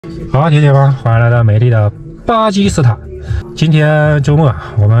好，铁铁们，欢迎来到美丽的巴基斯坦。今天周末，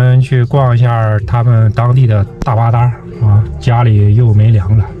我们去逛一下他们当地的大巴扎啊，家里又没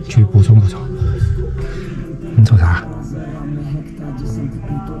粮了，去补充补充。你瞅啥？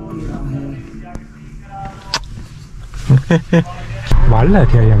完了，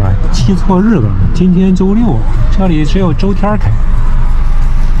铁铁们，记错日子了，今天周六，这里只有周天开。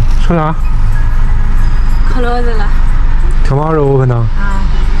说啥？Close 了。Tomorrow open 啊。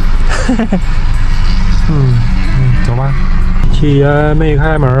走吧。既然没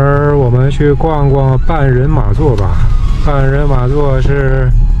开门，我们去逛逛半人马座吧。半人马座是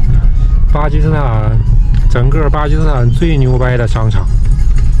巴基斯坦整个巴基斯坦最牛掰的商场，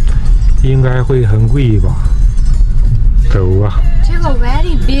应该会很贵吧？走啊！这个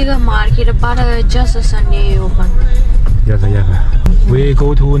very big market, but just Sunday open. Yes. We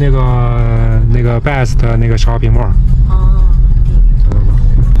go to 那个 best 那个 shopping mall。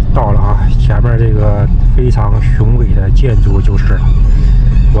到了啊！前面这个非常雄伟的建筑就是了。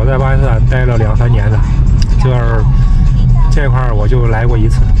我在巴基斯坦待了2、3年了，这块儿我就来过一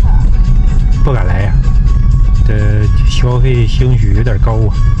次，不敢来呀，这消费兴许有点高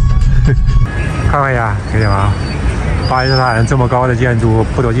啊。看看呀，兄弟们，巴基斯坦这么高的建筑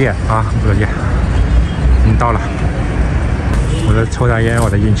不多见啊，不多见。到了，我这抽点烟，我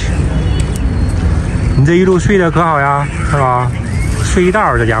再进去。你这一路睡得可好呀，是吧？睡一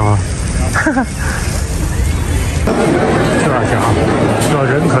道，这家伙，这家伙，这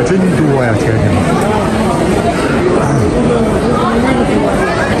人可真多呀！天天，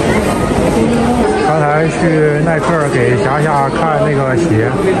刚才去耐克给霞霞看那个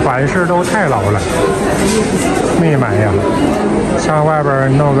鞋，款式都太老了，没买呀。上外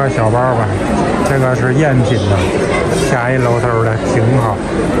边弄个小包吧，这个是赝品的，便宜楼头的，挺好。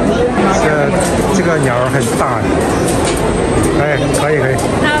这个鸟很大的。哎，可以。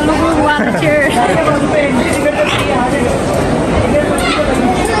那如果我的劲儿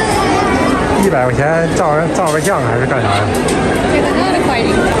，100块钱照个相还是干啥呀？这个哪里快一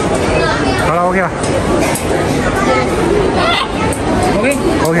点？好了 ，OK 了。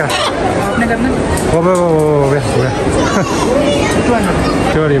OK 了。那个呢？不，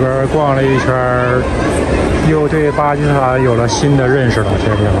这里边逛了一圈，又对巴基斯坦有了新的认识了，这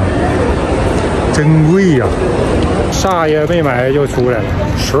地方真贵呀！啥也没买就出来了，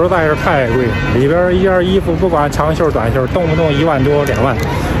实在是太贵了。里边一件衣服不管长袖短袖，动不动1万多2万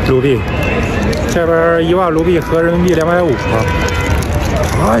卢币，这边1万卢币合人民币250，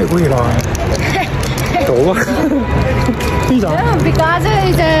太贵了。走吧。为啥 ？Because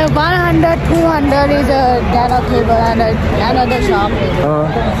it's 100, 200 is deductible and another shop.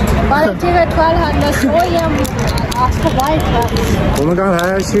 But 这个1200 so ask why. 我们刚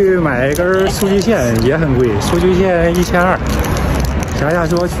才去买一根数据线也很贵，数据线1200。霞霞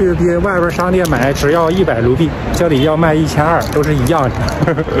说去比外边商店买只要100卢币，这里要卖1200，都是一样的。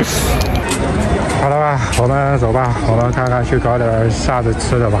好了吧，我们走吧，我们看看去搞点啥子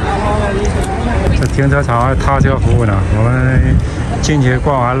吃的吧。这停车场踏车服务呢，我们进去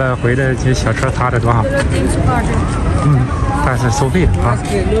逛完了，回来这小车踏着多好。但是收费的啊。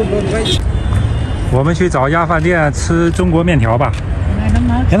我们去找一家饭店吃中国面条吧。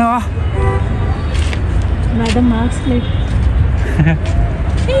听到吗？买的马斯嘞。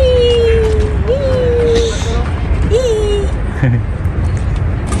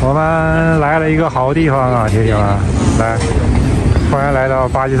我们来了一个好地方啊，铁铁们，来，欢迎来到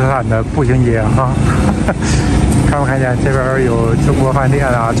巴基斯坦的步行街啊！看没看见这边有中国饭店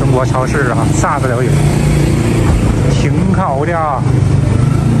啊，中国超市啊，啥子都有，挺好的。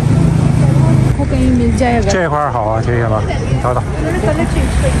这块好啊，铁铁们，找找。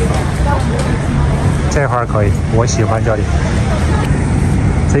这块可以，我喜欢这里。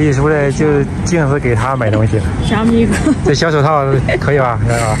这一出来就净是给他买东西了。啥衣服？这小手套可以吧？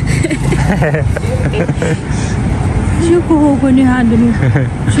可以吧？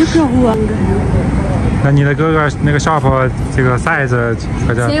那你的哥哥那个 shop 这个 size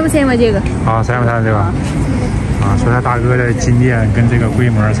和这3这个？啊，3这个。啊，说他大哥的金店跟这个规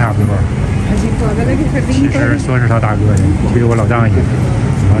模差不多。其实说是他大哥的，比我老丈人，主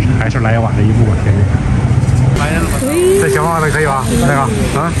要是还是来晚了一步，天天。这小帽子可以吧？那个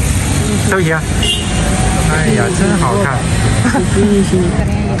啊，收起。哎呀，真好看！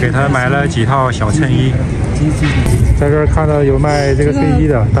给他买了几套小衬衣。在这儿看到有卖这个飞机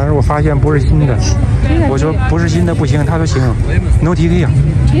的，但是我发现不是新的。我说不是新的不行，他说行 ，No TK 啊。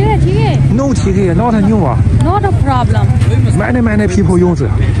No TK, not new 啊。Not a problem. Many people use.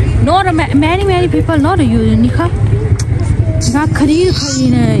 Not many people not use. 你看可以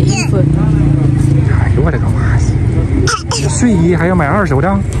的衣服。哎呦我的个妈呀！睡衣还要买二手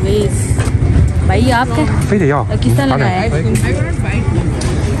的？非得要。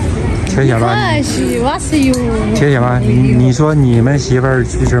铁姐们，铁姐们，你说你们媳妇儿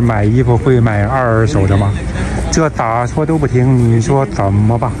就是买衣服会买二手的吗？这咋说都不听，你说怎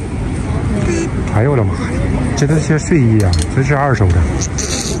么办？哎呦我的妈呀，这都是睡衣啊，这是二手的，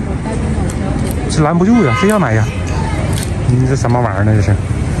这拦不住呀，非要买呀！你这什么玩意儿呢？这是。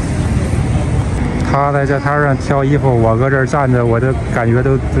他在这摊上挑衣服，我搁这儿站着，我都感觉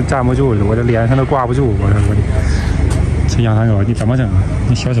都站不住了，我的脸上都挂不住。我的，这杨三狗，你怎么整啊？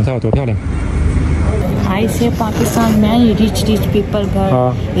你小手套多漂亮！I say Pakistan में rich people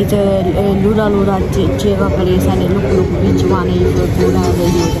घर इधर लूड़ा जगह पर ऐसा नहीं लोग बीच वाले पूरा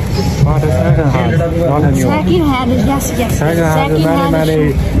Second hand, yes. Second hand,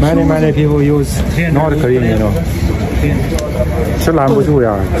 many people use not clean, you know. 是拦不住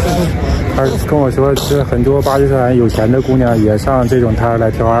呀。他跟我说，这很多巴基斯坦有钱的姑娘也上这种摊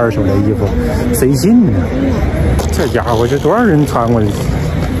来挑二手的衣服，谁信呢？这家伙，这多少人穿过去，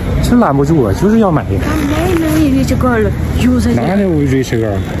真拦不住啊，就是要买。哪里 rich girl? You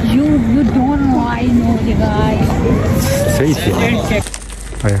don't know, I know the guy. 谁听？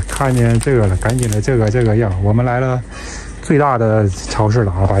哎呀，看见这个了，赶紧的，这个要。我们来了最大的超市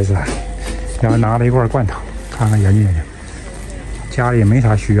了啊，巴基斯坦，然后拿了一罐罐头，看看研究。家里也没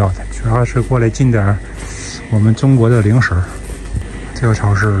啥需要的，主要是过来进点我们中国的零食。这个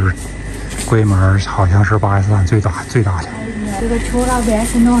超市规模好像是巴基斯坦最大的。这个छोरा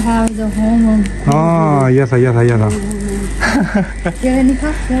वैसे no have the home。啊，yes。这个你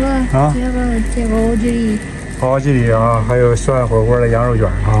看，这个奥吉里啊，还有涮火锅的羊肉卷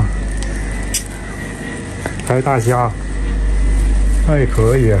啊，还有大虾，哎，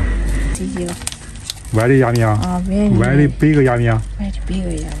可以。这个。Very yummy 啊 ，very big yummy 啊 ，very big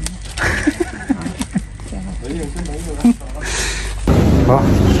yummy。好，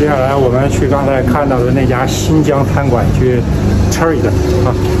接下来我们去刚才看到的那家新疆餐馆去吃一顿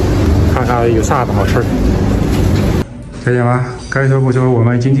啊，看看有啥子好吃的。小姐们，该说不说，我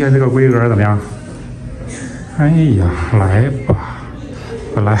们今天这个规格怎么样？哎呀，来吧！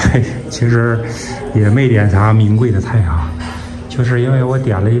本来其实也没点啥名贵的菜啊，就是因为我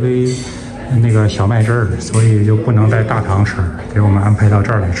点了一杯那个小麦汁儿，所以就不能在大堂吃，给我们安排到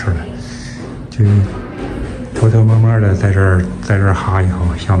这儿来吃了，就偷偷摸摸的在这儿哈一口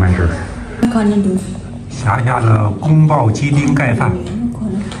小麦汁儿。狭下的宫爆鸡丁盖饭，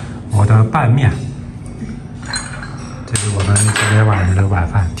我的拌面，这是我们今天晚上的晚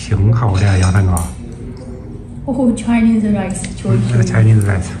饭，挺好的，杨三哥。Chinese rice. Chinese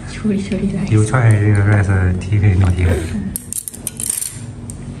rice. You try 这个 rice TK no TK。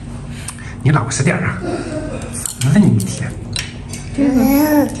你老实点啊！那你一天，这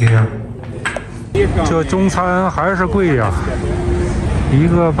个这中餐还是贵呀，一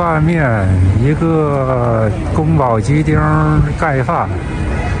个拌面，一个宫保鸡丁盖饭，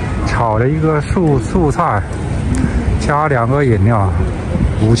炒了一个素菜，加2个饮料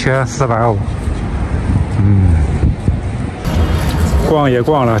，5450。逛也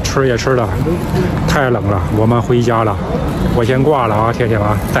逛了，吃也吃了，太冷了，我们回家了。我先挂了啊，铁铁们，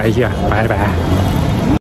再见，拜拜。